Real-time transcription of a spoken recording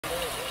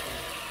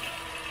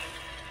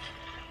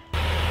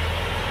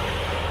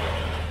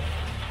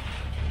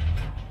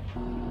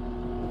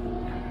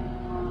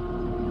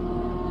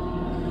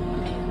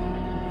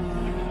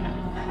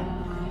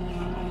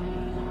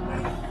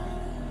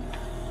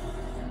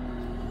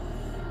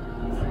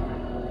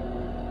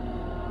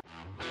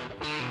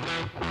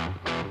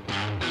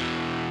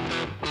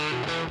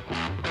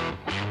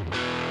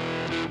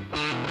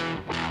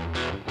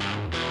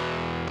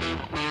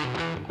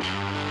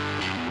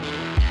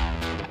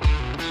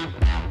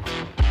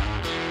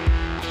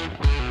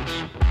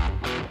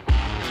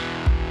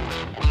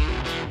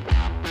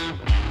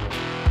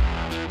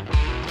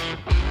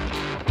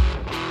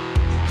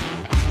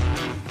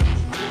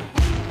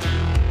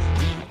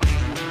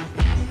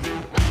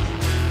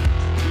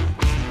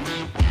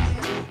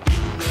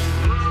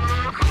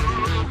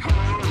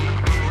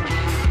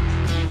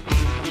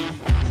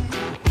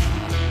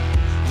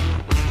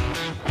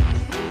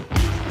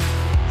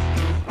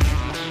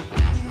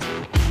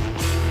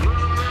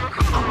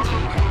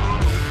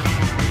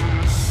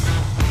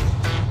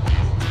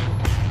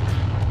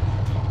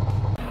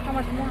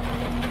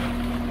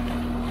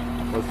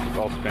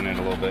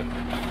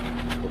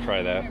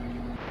try that.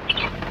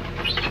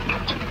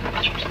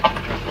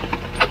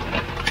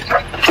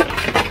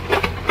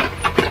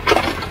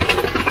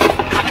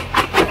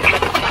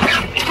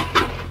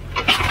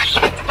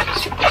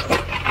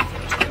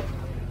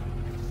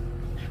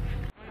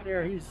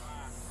 There, he's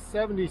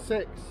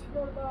 76.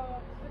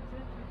 About 6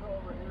 inches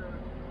over here.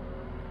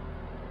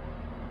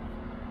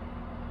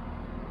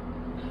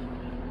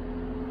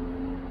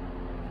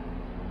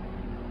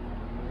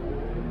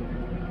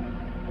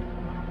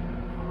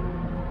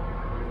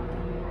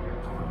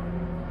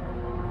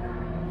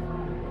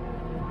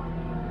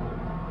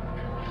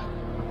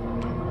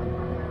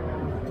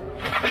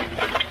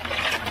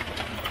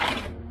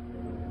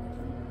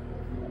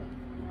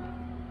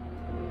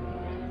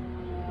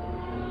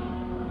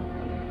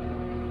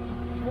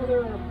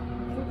 Another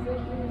 6 inches,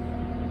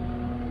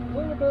 a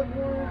little bit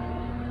more,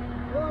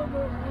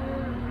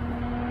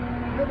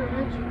 another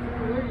inch or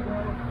two. There you go.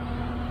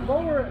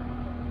 Lower it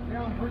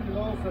down pretty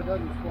low so it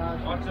doesn't splash.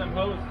 Watch them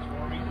hoses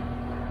for me.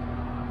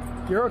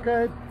 You're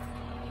okay.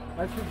 I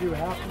should do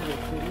half of this,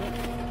 shouldn't it?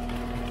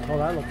 Oh,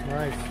 that looks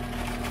nice.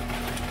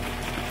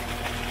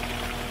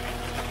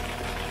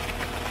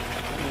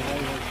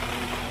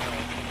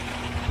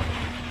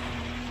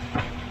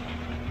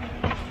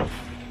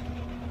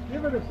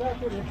 Give it a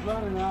second, it's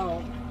running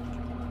out.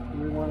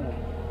 We want to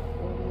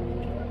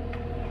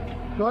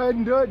go ahead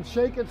and do it and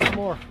shake it some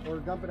more, or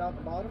dump it out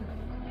the bottom.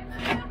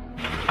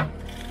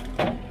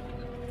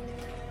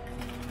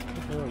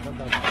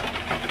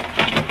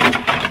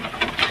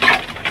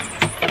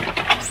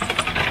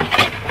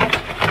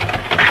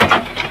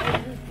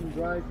 Some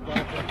dry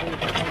spots.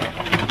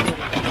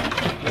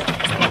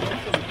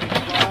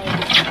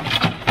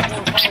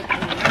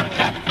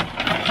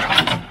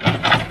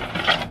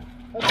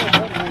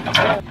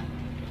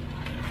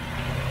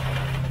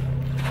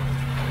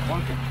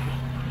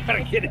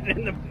 Gotta get it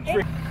in the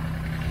tree.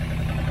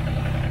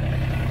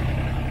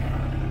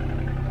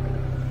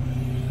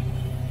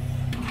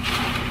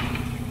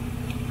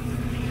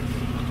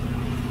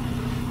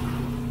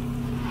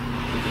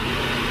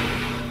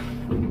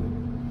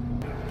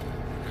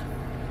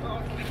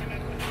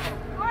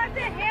 What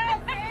the hell,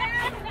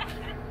 man?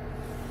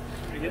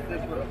 We hit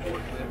this with a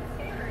forklift.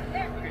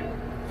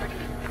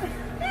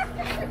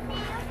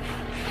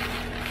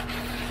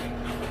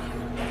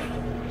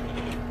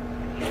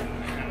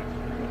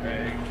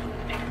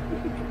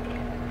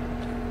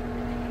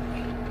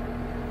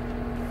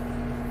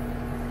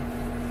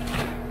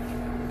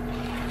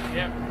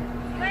 Yep.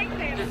 Thank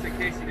you. Just in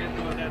case you didn't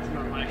know what that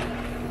smelled like.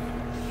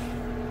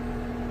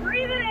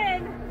 Breathe it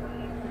in.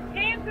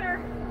 Cancer.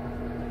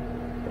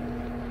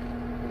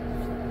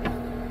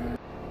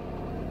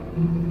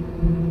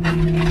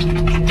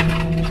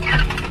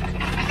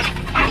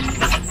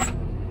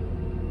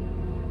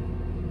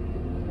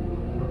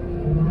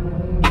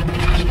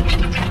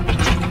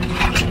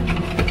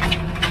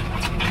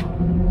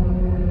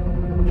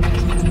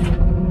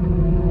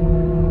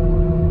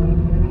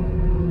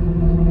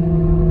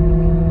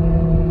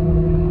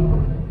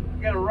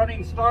 Got a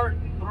running start,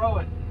 throw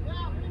it.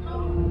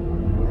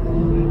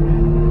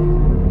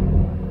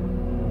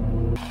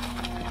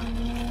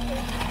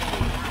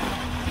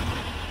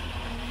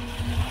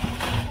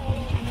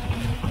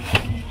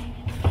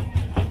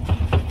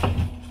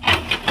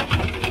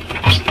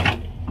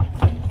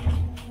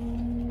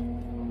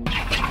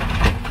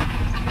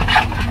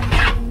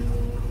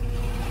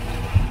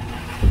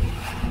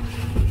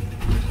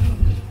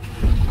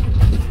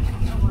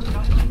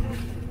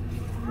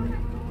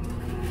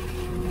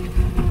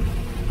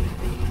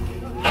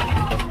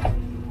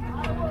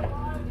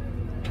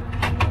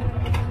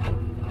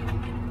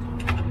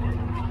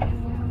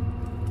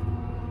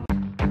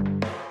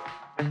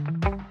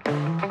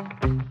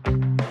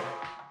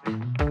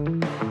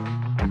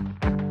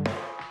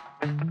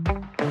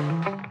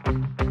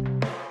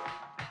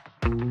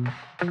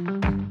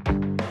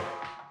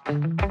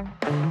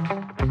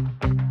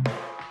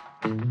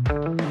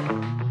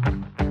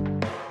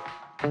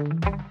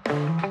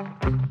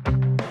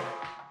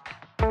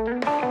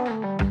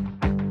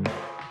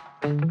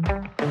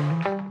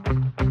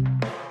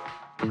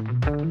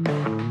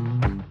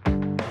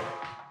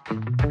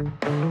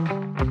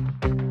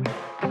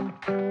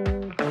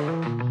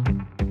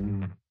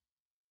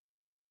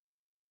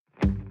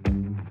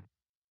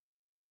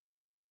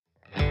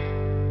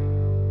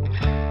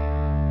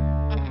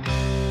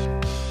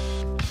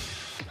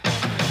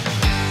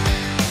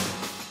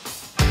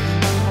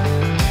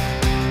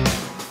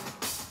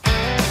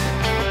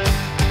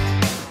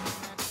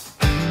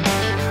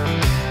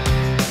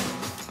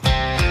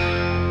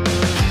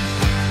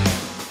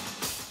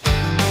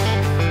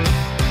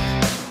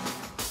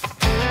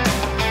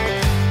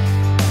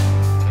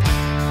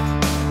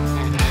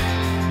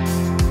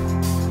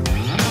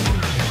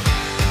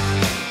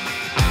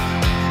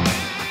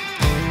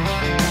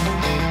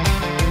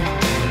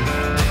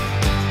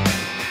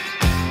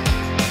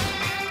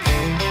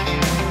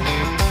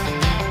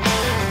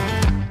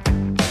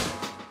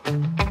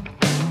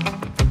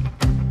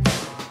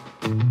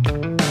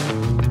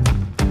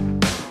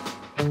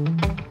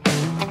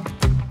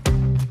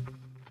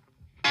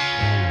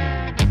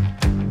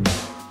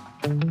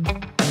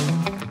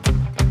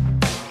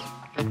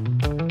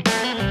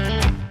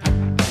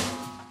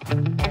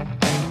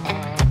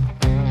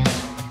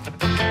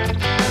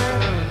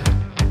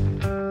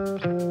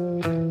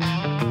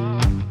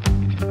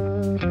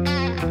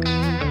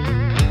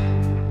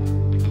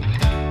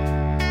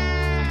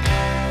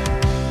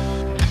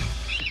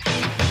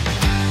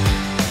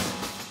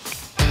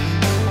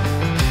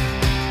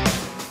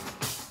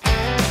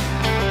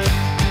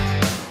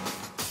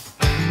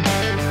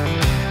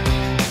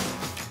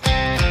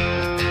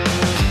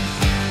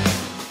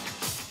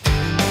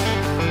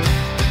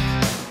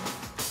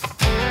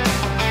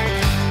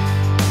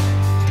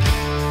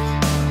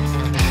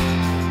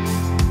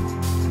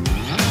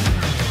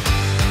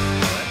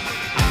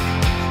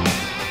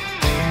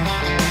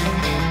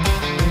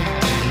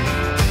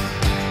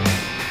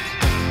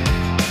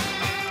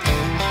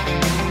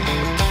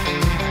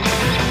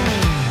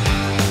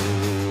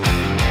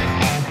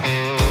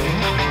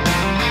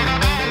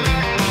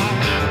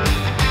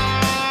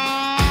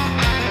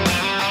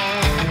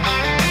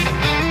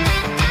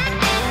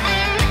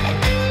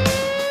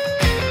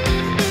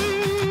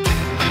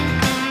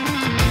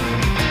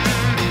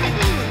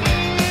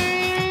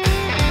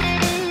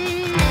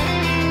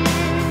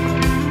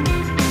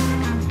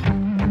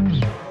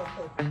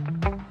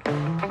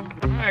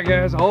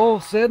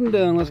 All said and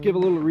done, let's give a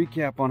little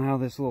recap on how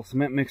this little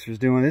cement mixer is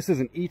doing. This is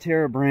an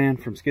E-Terra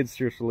brand from Skid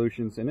Steer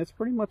Solutions, and it's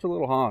pretty much a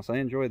little hoss. I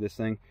enjoy this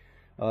thing.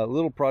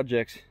 Little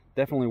projects,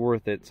 definitely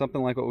worth it.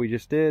 Something like what we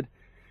just did.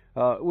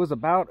 It was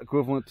about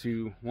equivalent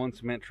to 1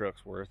 cement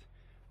truck's worth,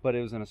 but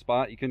it was in a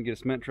spot you couldn't get a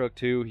cement truck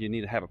to. You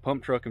need to have a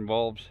pump truck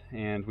involved,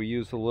 and we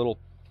used a little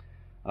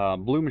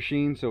blue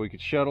machine so we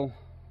could shuttle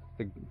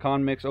the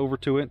con mix over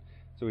to it,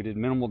 so we did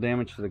minimal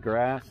damage to the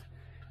grass,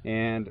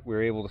 and we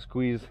were able to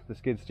squeeze the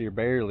skid steer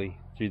barely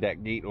through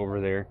that gate over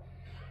there.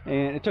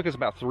 And it took us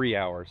about 3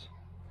 hours.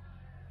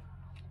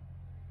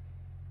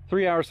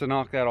 3 hours to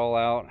knock that all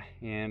out,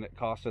 and it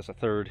cost us a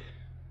third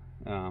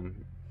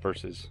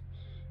versus,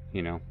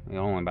 you know,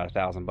 only about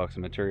 $1,000 of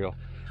material.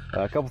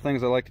 A couple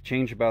things I like to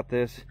change about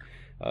this.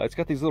 It's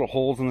got these little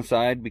holes on the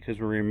side because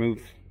we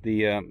removed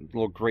the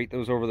little grate that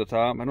was over the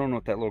top. I don't know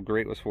what that little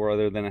grate was for,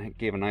 other than it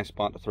gave a nice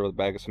spot to throw the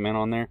bag of cement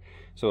on there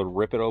so it would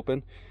rip it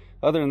open.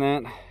 Other than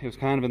that, it was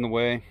kind of in the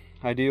way.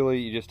 Ideally,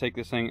 you just take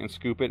this thing and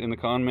scoop it in the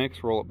con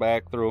mix, roll it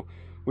back, we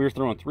were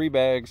throwing 3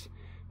 bags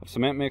of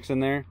cement mix in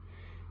there,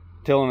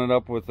 tilling it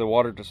up with the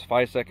water to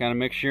suffice that kind of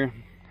mixture,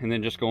 and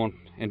then just going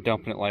and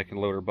dumping it like a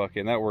loader bucket.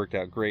 And that worked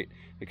out great,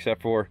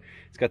 except for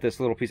it's got this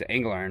little piece of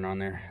angle iron on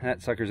there.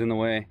 That sucker's in the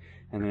way,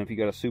 and then if you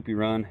got a soupy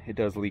run, it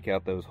does leak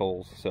out those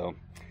holes. So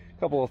a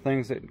couple of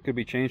things that could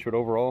be changed, but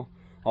overall,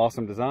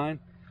 awesome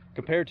design.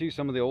 Compared to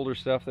some of the older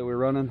stuff that we're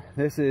running,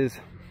 this is,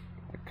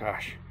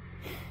 gosh,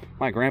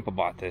 my grandpa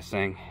bought this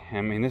thing.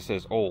 I mean, this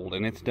is old,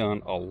 and it's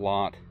done a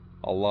lot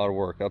of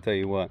work. I'll tell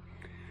you what,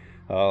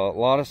 a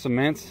lot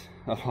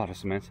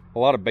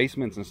of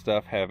basements and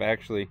stuff have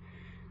actually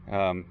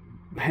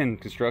been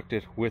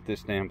constructed with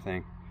this damn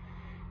thing.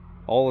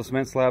 All the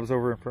cement slabs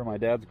over for my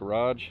dad's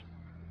garage,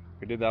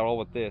 we did that all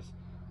with this.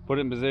 Put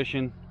it in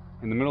position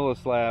in the middle of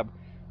the slab,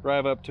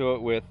 drive up to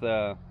it with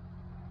a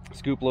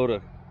scoop load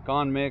of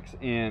con mix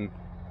and,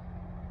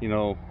 you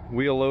know,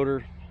 wheel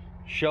loader,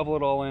 shovel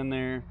it all in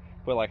there,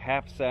 put like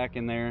half a sack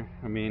in there.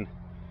 I mean,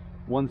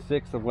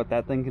 1/6 of what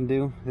that thing can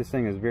do. This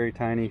thing is very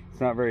tiny,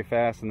 it's not very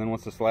fast, and then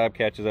once the slab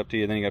catches up to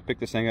you, then you gotta pick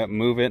this thing up and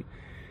move it.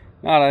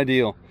 Not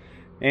ideal.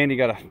 And you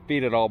gotta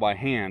feed it all by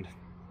hand.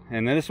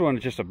 And then this one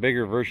is just a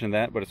bigger version of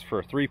that, but it's for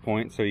a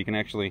 3-point, so you can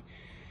actually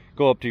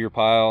go up to your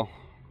pile,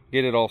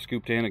 get it all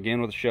scooped in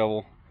again with a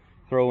shovel,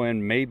 throw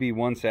in maybe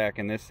 1 sack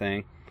in this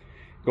thing,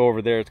 go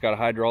over there. It's got a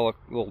hydraulic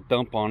little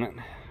dump on it,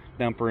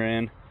 dump her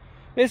in.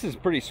 This is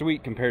pretty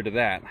sweet compared to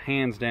that,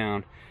 hands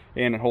down.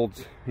 And it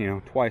holds, you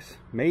know, twice,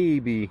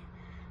 maybe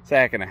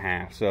 1.5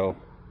 sacks. So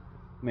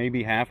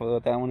maybe half of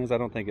what that one is. I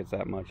don't think it's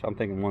that much. I'm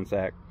thinking 1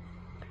 sack.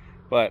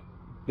 But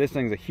this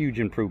thing's a huge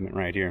improvement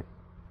right here.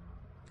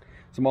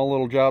 Small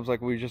little jobs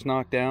like we just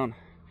knocked down.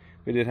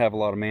 We did have a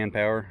lot of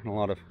manpower and a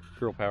lot of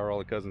girl power. All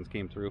the cousins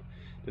came through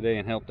today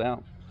and helped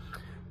out.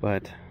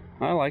 But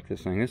I like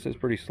this thing. This is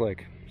pretty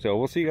slick. So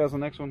we'll see you guys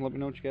on the next one. Let me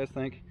know what you guys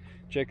think.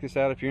 Check this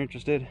out if you're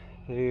interested.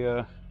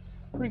 They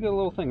pretty good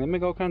little thing. They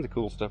make all kinds of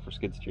cool stuff for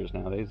skid steers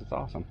nowadays. It's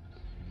awesome.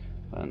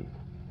 And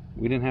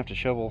we didn't have to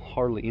shovel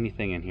hardly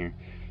anything in here.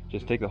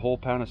 Just take the whole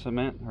pound of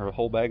cement, or a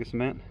whole bag of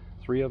cement,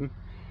 3 of them,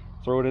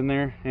 throw it in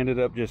there. Ended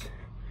up just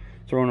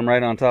throwing them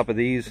right on top of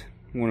these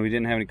when we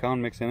didn't have any con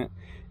mix in it,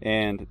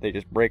 and they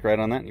just break right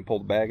on that, and you pull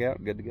the bag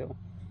out, good to go.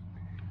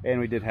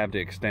 And we did have to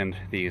extend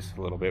these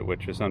a little bit,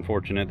 which is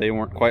unfortunate. They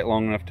weren't quite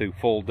long enough to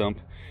full dump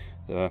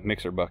the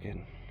mixer bucket.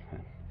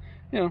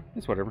 You know,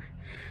 it's whatever.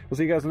 We'll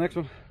see you guys in the next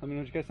one. Let me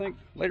know what you guys think.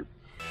 Later.